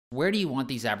Where do you want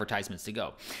these advertisements to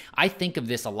go? I think of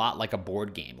this a lot like a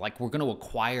board game, like we're going to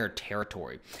acquire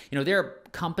territory. There are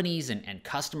companies and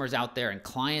customers out there and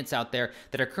clients out there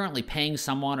that are currently paying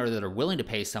someone or that are willing to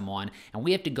pay someone, and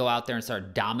we have to go out there and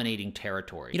start dominating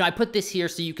territory. I put this here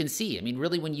so you can see.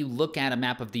 Really, when you look at a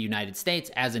map of the United States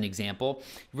as an example,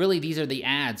 really these are the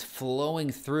ads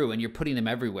flowing through and you're putting them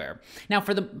everywhere. Now,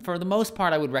 for the most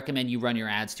part, I would recommend you run your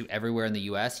ads to everywhere in the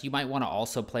US. You might want to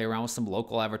also play around with some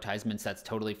local advertisements. That's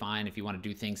totally fine if you want to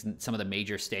do things in some of the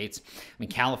major states.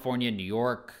 California, New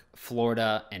York,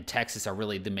 Florida, and Texas are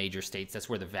really the major states. That's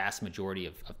where the vast majority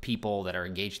of people that are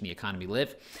engaged in the economy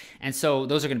live. And so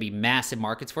those are going to be massive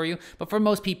markets for you. But for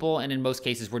most people, and in most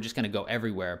cases, we're just going to go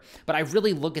everywhere. But I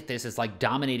really look at this as like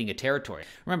dominating a territory.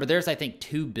 Remember, there's, I think,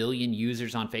 2 billion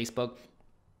users on Facebook.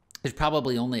 There's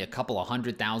probably only a couple of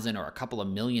 100,000 or a couple of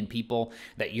million people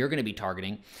that you're going to be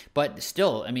targeting. But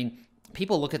still,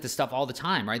 people look at this stuff all the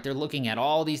time, right? They're looking at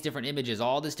all these different images,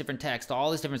 all this different text, all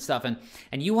this different stuff, and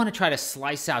you want to try to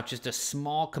slice out just a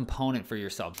small component for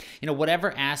yourself.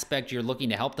 Whatever aspect you're looking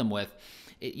to help them with,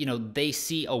 they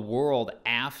see a world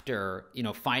after,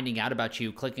 finding out about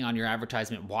you, clicking on your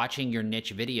advertisement, watching your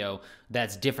niche video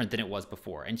that's different than it was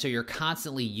before. And so you're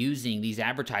constantly using these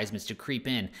advertisements to creep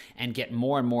in and get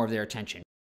more and more of their attention.